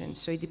mentioned.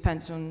 So it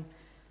depends on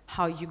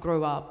how you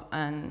grow up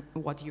and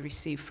what you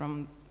receive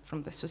from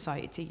the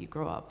society you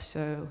grow up.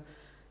 So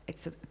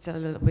it's a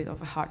little bit of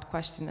a hard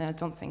question, and I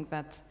don't think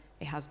that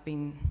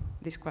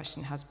this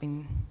question has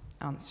been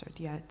answered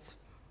yet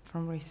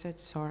from research.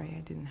 Sorry, I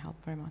didn't help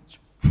very much.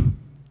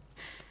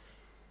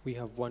 We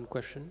have one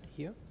question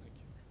here.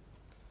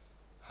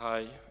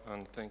 Hi,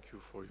 and thank you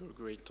for your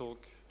great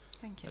talk.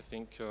 Thank you. I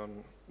think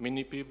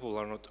many people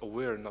are not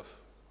aware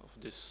enough of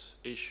this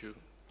issue.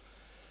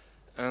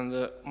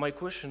 And my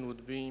question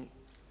would be,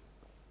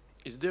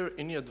 is there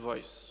any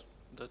advice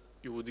that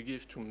you would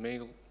give to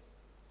male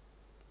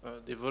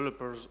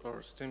developers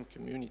or STEM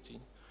community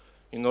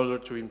in order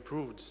to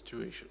improve the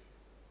situation?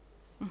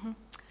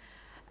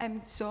 Mm-hmm.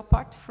 So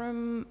apart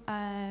from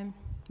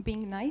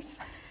being nice,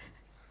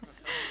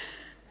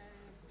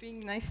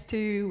 being nice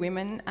to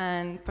women,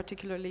 and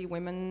particularly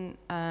women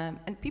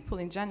and people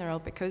in general,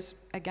 because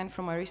again,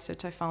 from my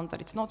research, I found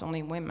that it's not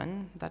only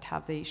women that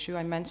have the issue.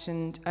 I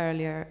mentioned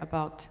earlier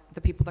about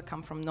the people that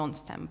come from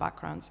non-STEM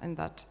backgrounds, and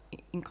that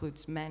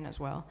includes men as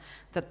well,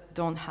 that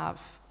don't have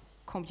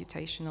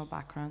computational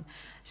background.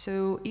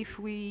 So if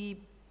we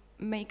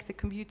make the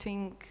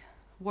computing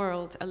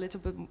world a little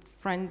bit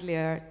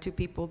friendlier to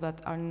people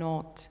that are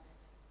not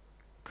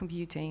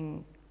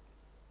computing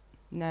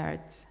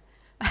nerds,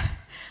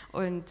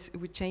 and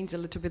we change a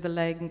little bit the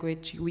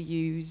language we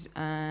use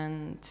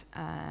and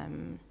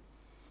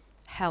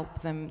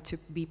help them to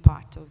be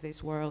part of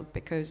this world,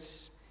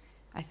 because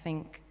I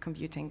think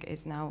computing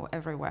is now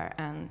everywhere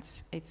and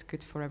it's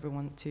good for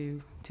everyone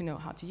to know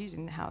how to use it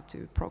and how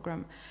to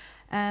program.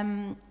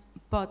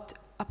 But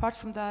apart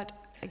from that,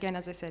 again,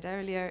 as I said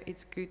earlier,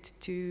 it's good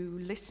to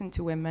listen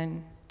to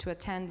women, to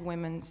attend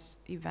women's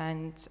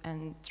events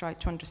and try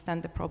to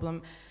understand the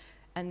problem,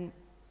 and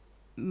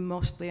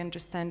mostly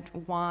understand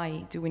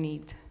why do we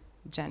need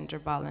gender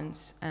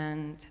balance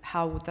and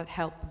how would that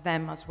help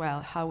them as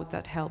well, how would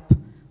that help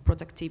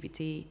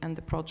productivity and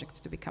the projects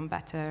to become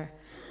better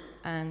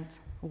and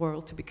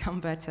world to become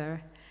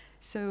better.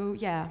 So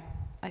yeah,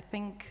 I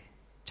think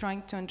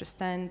trying to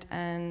understand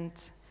and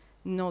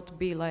not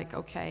be like,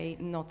 okay,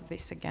 not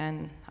this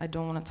again, I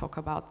don't want to talk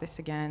about this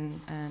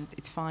again, and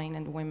it's fine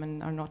and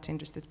women are not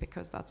interested,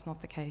 because that's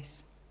not the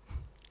case.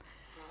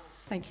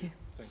 Thank you.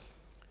 Thank you.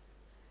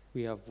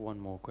 We have one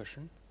more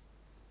question.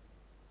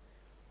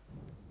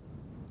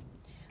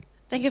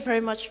 Thank you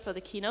very much for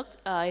the keynote.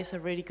 It's a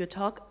really good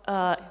talk.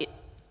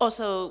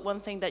 Also, one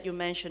thing that you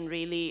mentioned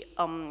really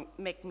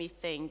make me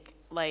think,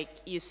 like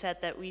you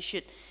said that we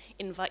should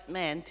invite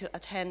men to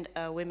attend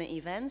women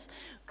events,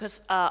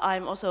 because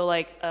I'm also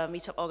like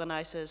meetup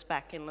organizers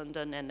back in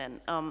London, and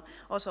then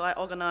also I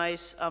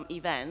organize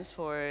events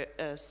for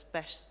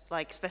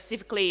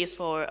specifically is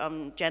for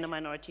gender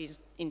minorities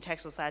in tech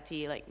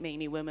society, like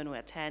mainly women who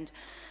attend.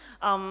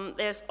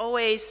 There's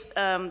always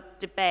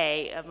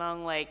debate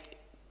among like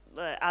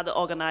other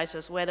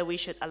organizers whether we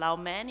should allow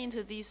men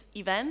into these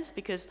events,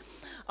 because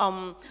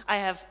I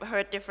have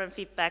heard different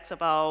feedbacks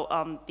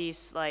about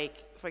these,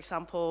 like, for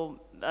example,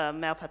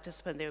 male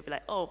participant, they would be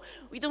like, oh,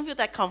 we don't feel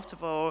that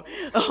comfortable.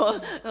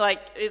 Like,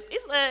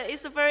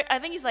 it's a very, I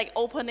think it's like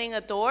opening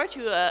a door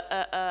to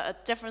a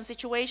different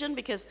situation,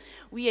 because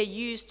we are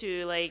used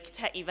to like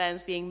tech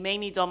events being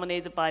mainly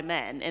dominated by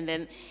men, and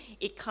then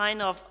it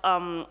kind of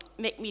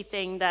make me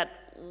think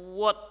that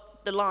what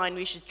the line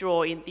we should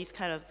draw in this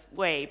kind of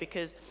way,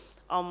 because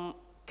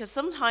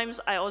sometimes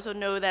I also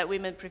know that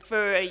women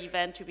prefer an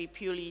event to be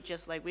purely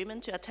just like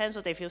women to attend,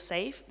 so they feel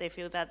safe. They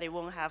feel that they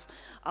won't have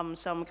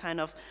some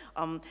kind of,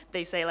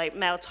 they say like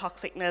male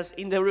toxicness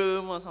in the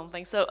room or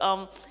something.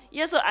 So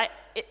yeah, so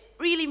it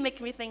really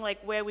makes me think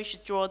like where we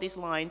should draw this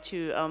line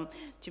to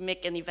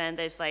make an event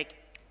that's like,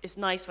 it's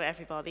nice for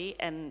everybody,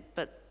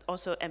 but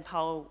also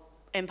empower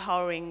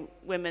empowering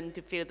women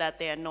to feel that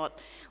they are not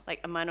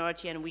like a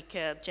minority and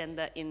weaker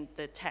gender in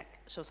the tech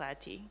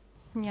society.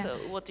 Yeah. So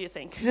what do you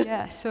think?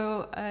 Yeah,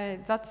 so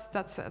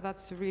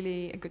that's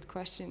really a good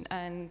question.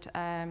 And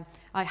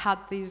I had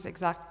this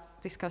exact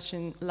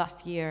discussion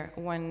last year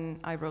when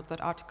I wrote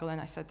that article, and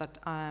I said that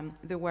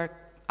there were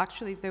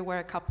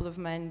a couple of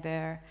men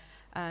there,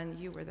 and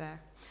you were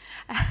there.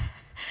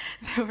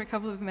 There were a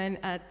couple of men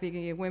at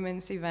the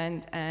women's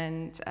event,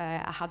 and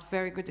I had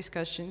very good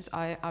discussions.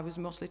 I was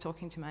mostly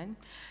talking to men,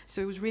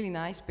 so it was really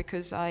nice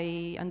because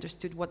I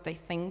understood what they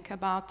think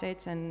about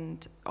it,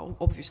 and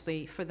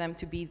obviously for them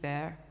to be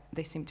there,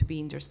 they seem to be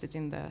interested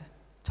in the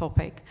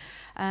topic.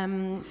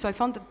 So I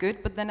found it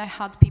good, but then I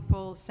had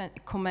people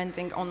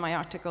commenting on my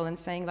article and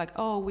saying like,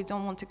 oh, we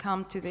don't want to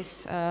come to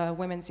this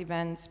women's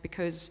events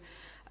because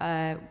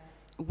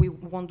we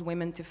want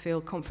women to feel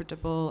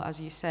comfortable,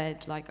 as you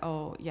said, like,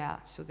 oh, yeah,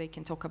 so they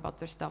can talk about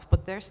their stuff,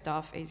 but their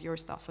stuff is your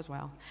stuff as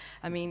well.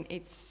 I mean,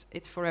 it's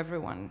for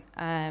everyone.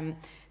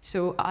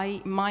 So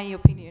my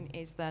opinion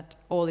is that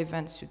all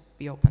events should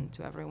be open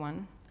to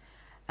everyone.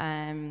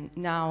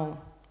 Now,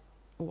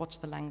 watch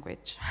the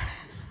language.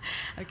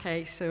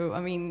 Okay, so,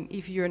 I mean,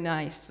 if you're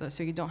nice,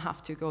 so you don't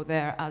have to go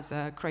there as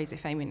a crazy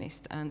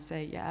feminist and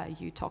say, yeah,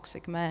 you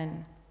toxic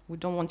men, we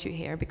don't want you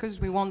here, because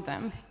we want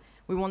them.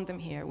 We want them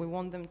here. We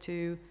want them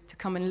to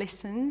come and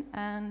listen,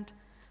 and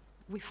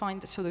we find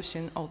the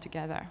solution all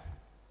together.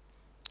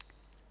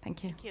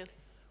 Thank you. Thank you.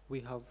 We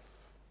have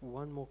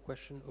one more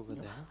question over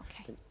there.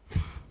 Okay.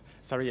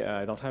 Sorry,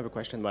 I don't have a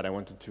question, but I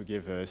wanted to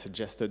give a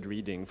suggested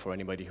reading for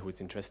anybody who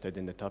is interested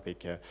in the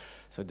topic.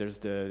 So there's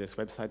this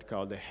website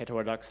called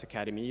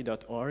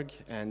heterodoxacademy.org,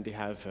 and they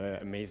have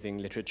amazing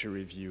literature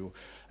review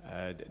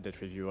that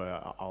review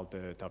all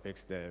the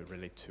topics that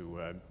relate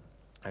to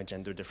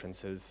gender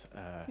differences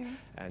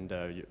and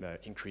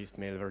increased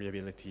male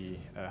variability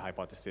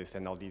hypothesis,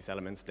 and all these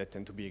elements that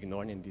tend to be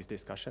ignored in these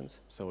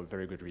discussions. So a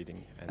very good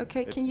reading. And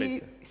okay, can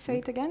you say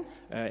it again?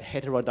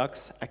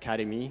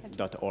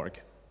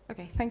 Heterodoxacademy.org.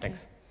 Okay, thank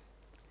Thanks. you.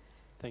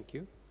 Thank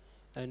you.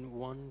 And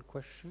one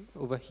question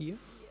over here.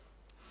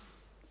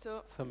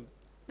 So,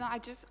 no, I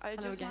just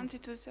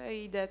wanted to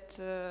say that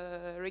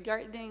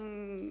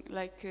regarding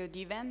the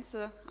events,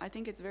 I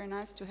think it's very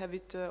nice to have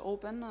it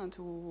open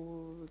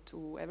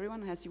to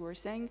everyone, as you were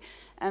saying.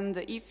 And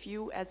if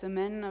you, as a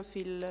man,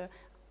 feel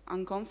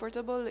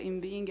uncomfortable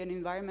in being in an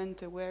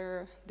environment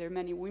where there are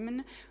many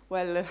women,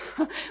 well,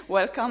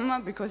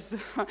 welcome, because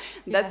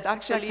that's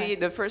actually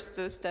the first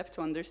step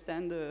to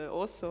understand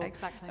also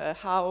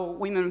how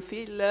women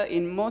feel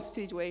in most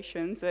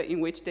situations in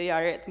which they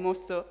are at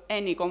most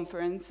any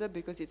conference,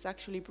 because it's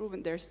actually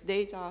proven. There's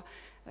data,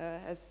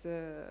 as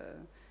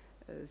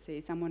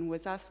say someone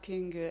was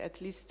asking, at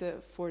least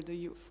for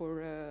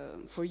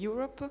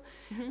Europe,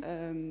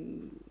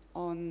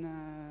 on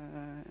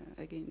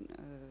again.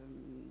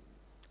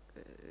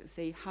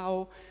 Say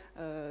how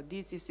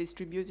this is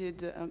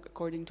distributed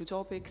according to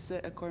topics,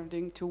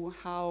 according to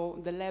how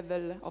the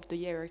level of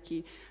the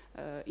hierarchy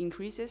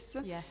increases.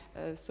 Yes.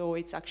 So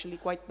it's actually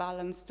quite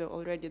balanced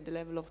already at the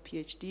level of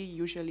PhD,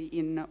 usually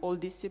in all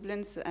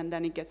disciplines, and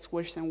then it gets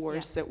worse and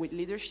worse with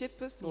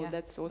leadership. So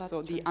that's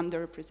also the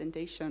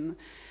underrepresentation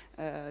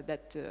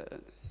that,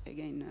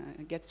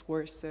 again, gets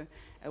worse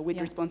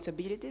with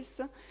responsibilities.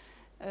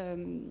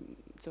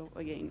 So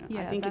again,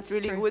 I think it's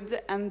really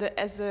good. And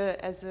as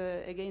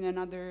again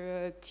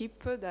another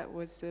tip that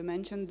was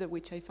mentioned,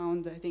 which I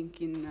found, I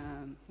think, in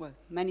well,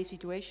 many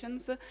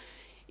situations,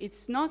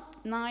 it's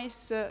not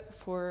nice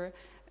for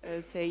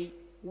say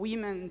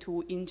women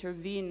to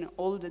intervene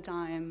all the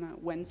time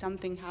when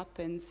something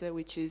happens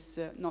which is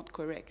not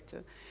correct.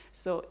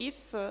 So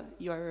if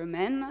you are a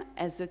man,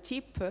 as a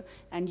tip,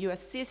 and you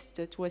assist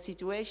to a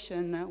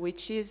situation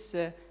which is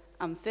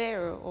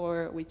unfair,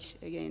 or which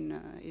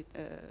again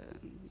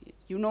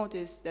you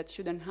notice that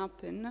shouldn't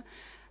happen,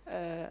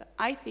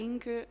 I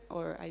think,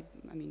 or I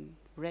mean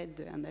read,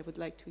 and I would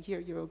like to hear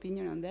your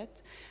opinion on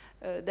that,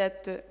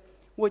 that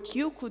what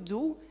you could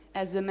do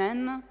as a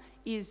man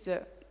is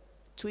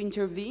to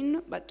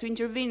intervene, but to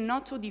intervene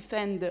not to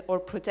defend or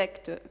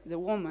protect the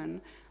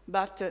woman,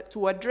 but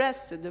to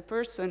address the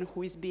person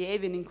who is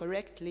behaving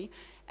incorrectly,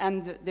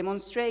 and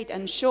demonstrate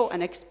and show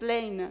and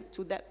explain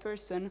to that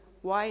person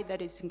why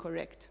that is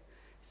incorrect.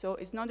 So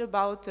it's not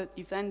about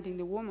defending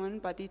the woman,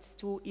 but it's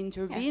to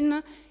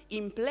intervene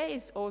in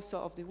place also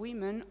of the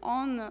women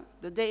on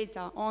the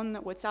data, on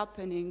what's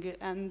happening,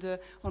 and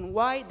on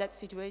why that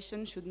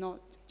situation should not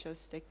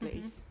just take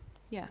place.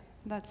 Yeah,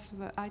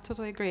 I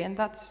totally agree, and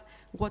that's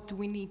what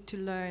we need to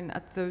learn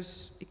at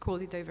those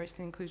equality,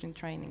 diversity, inclusion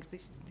trainings.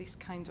 This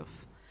kind of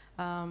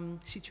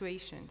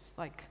situations,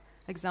 like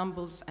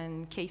examples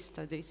and case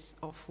studies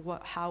of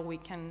how we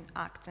can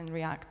act and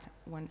react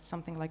when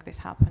something like this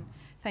happens.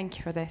 Thank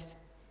you for this.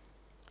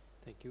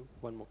 Thank you.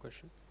 One more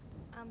question.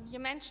 You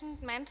mentioned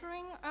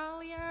mentoring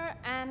earlier,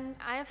 and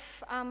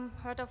I've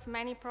heard of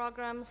many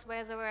programs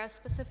where they were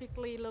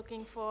specifically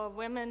looking for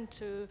women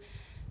to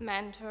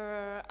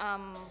mentor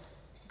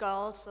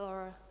girls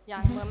or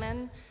young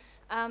women.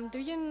 Do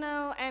you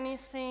know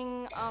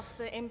anything of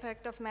the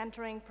impact of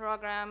mentoring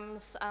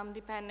programs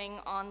depending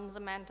on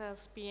the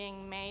mentors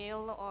being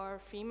male or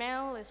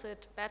female? Is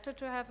it better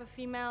to have a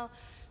female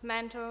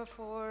mentor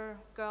for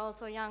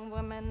girls or young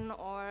women,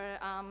 or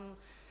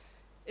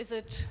is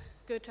it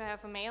good to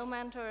have a male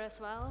mentor as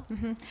well?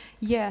 Mm-hmm.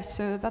 Yeah,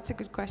 so that's a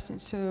good question.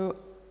 So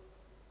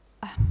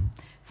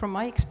from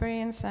my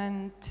experience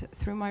and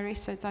through my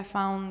research, I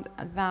found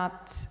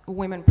that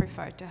women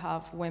prefer to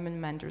have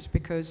women mentors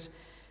because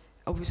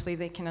obviously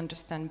they can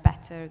understand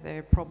better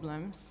their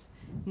problems.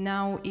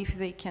 Now, if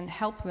they can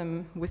help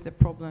them with the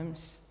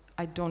problems,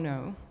 I don't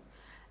know.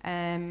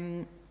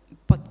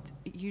 But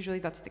usually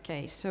that's the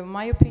case. So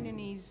my opinion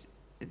is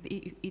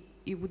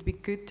it would be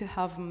good to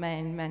have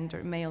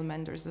male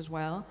mentors as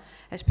well,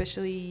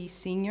 especially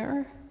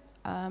senior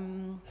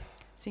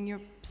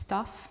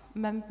staff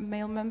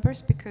male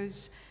members,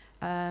 because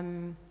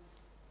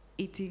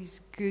it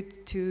is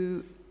good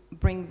to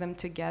bring them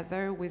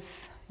together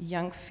with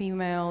young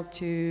female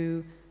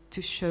to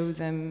show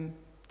them,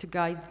 to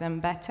guide them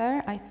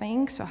better, I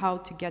think. So how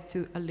to get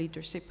to a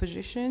leadership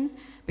position,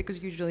 because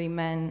usually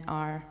men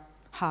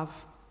have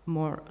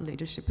more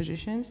leadership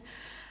positions.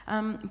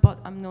 But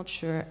I'm not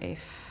sure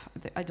if,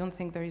 I don't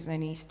think there is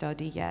any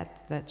study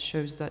yet that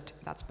shows that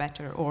that's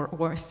better or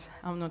worse.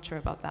 I'm not sure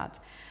about that.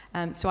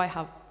 So I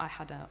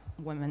had a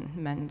woman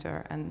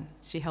mentor and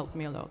she helped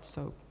me a lot,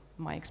 so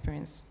my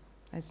experience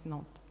is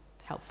not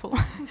helpful.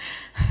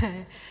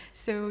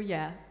 So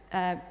yeah,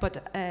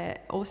 but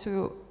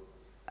also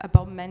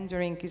about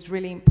mentoring is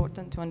really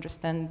important to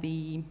understand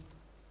the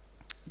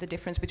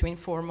difference between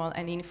formal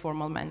and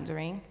informal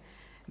mentoring,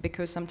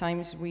 because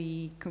sometimes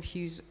we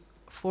confuse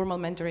formal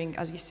mentoring.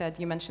 As you said,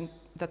 you mentioned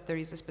that there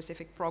is a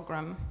specific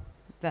program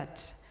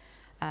that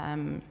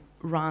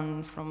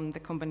run from the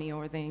company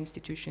or the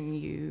institution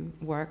you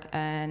work,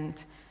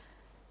 and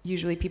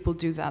usually people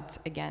do that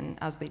again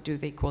as they do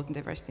the equality,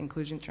 diversity,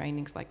 inclusion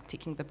trainings, like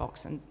ticking the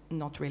box and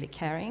not really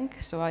caring.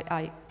 So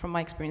I from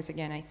my experience,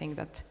 again, I think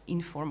that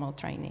informal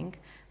training,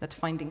 that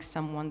finding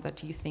someone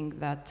that you think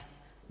that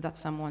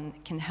someone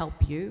can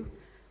help you,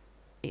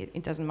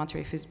 it doesn't matter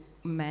if it's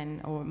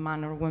man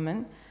or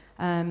woman,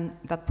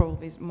 that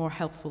probably is more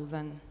helpful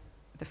than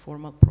the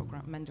formal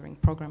mentoring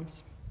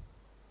programs.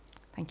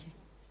 Thank you.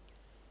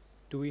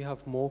 Do we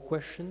have more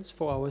questions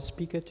for our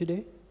speaker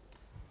today?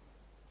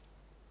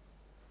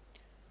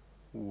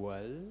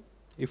 Well,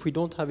 if we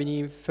don't have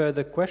any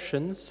further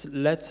questions,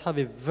 let's have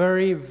a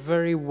very,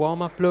 very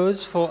warm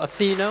applause for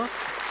Athina.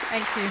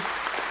 Thank you.